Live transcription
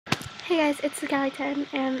Hey guys, it's the Galley 10,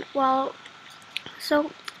 and well,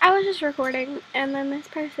 so I was just recording, and then this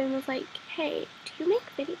person was like, hey, do you make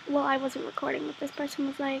videos? Well, I wasn't recording, but this person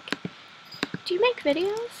was like, do you make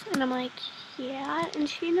videos? And I'm like, yeah, and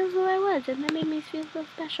she knows who I was, and that made me feel so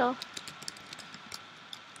special.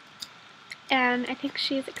 And I think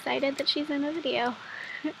she's excited that she's in a video.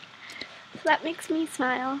 So that makes me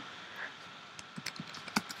smile.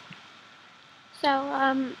 So,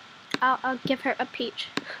 I'll give her a peach.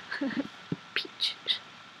 Peach.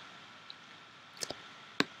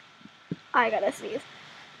 I gotta sneeze.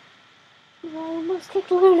 I almost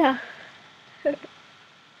kicked Luna.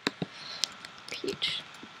 Peach.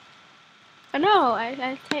 Oh no,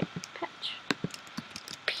 I typed Petch.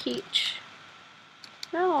 Peach.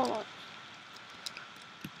 No.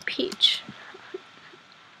 Peach.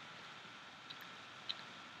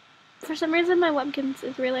 For some reason my webcam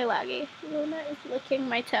is really laggy. Luna is licking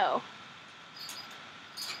my toe.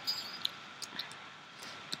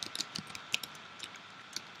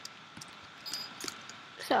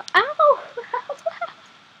 So, ow!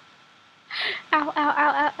 Ow, ow,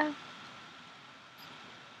 ow, ow, ow.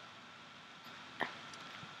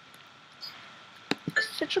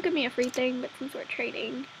 So she'll give me a free thing, but since we're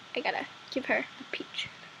trading, I gotta give her a peach.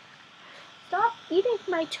 Stop eating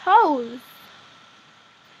my toes!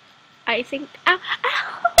 I think, ow,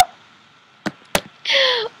 ow!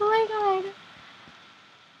 Oh my god.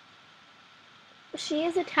 She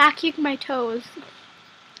is attacking my toes.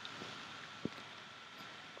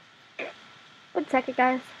 One second,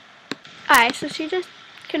 guys. Alright, so she just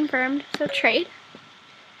confirmed, so trade.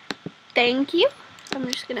 Thank you. I'm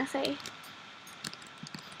just gonna say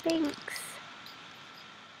thanks.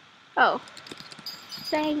 Oh.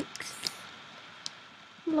 Thanks.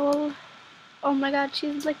 Lol. Oh my god,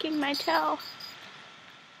 she's licking my toe.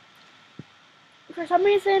 For some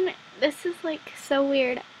reason, this is like so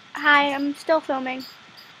weird. Hi, I'm still filming.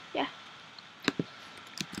 Yeah.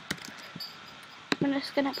 I'm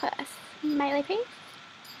just gonna put a smiley face.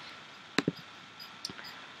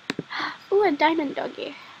 Ooh, a diamond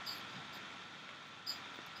doggy.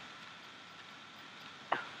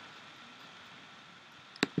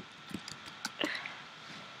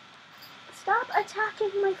 Stop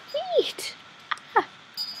attacking my feet! Ah.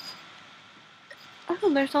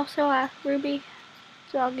 Oh, there's also a ruby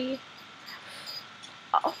doggy.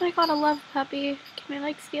 Oh my god, I love puppy. Can I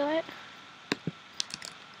like steal it?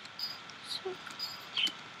 So...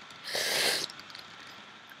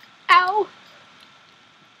 Ow!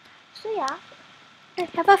 So yeah, I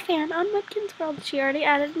have a fan on Webkinz World. She already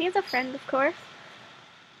added me as a friend, of course.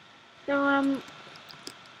 So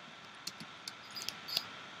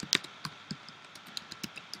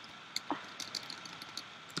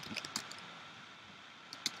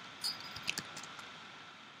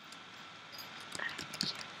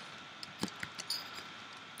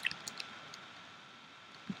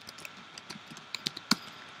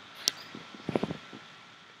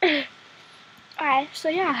alright, so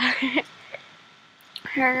yeah.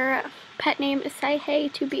 Her pet name is Say Hey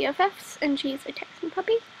to BFFs, and she's a Texan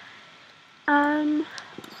puppy. I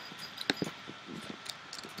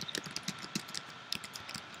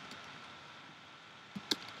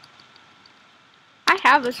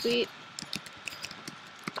have a sweet.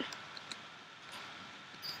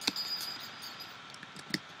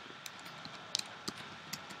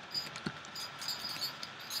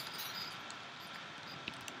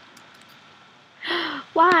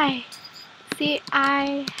 Why? See,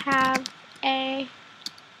 I have a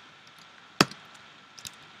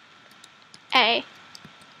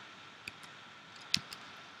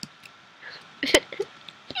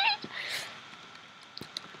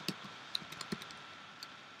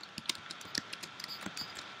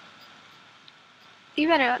You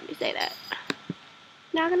better let me say that.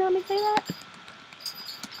 Not gonna let me say that?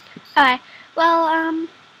 Okay, well,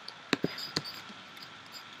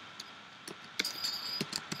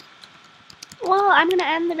 I'm gonna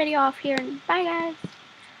end the video off here, and bye guys.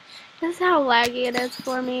 This is how laggy it is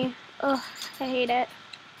for me. Ugh, I hate it.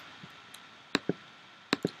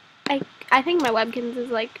 I think my webkins is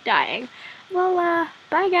like dying. Well,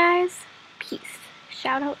 bye guys. Peace.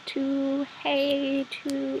 Shout out to Say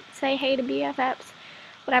Hey to BFFs.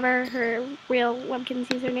 Whatever her real webkins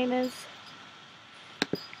username is.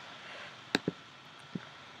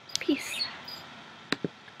 Peace.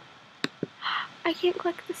 I can't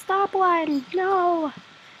click the stop one. No.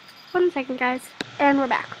 1 second, guys. And we're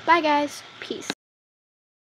back. Bye, guys. Peace.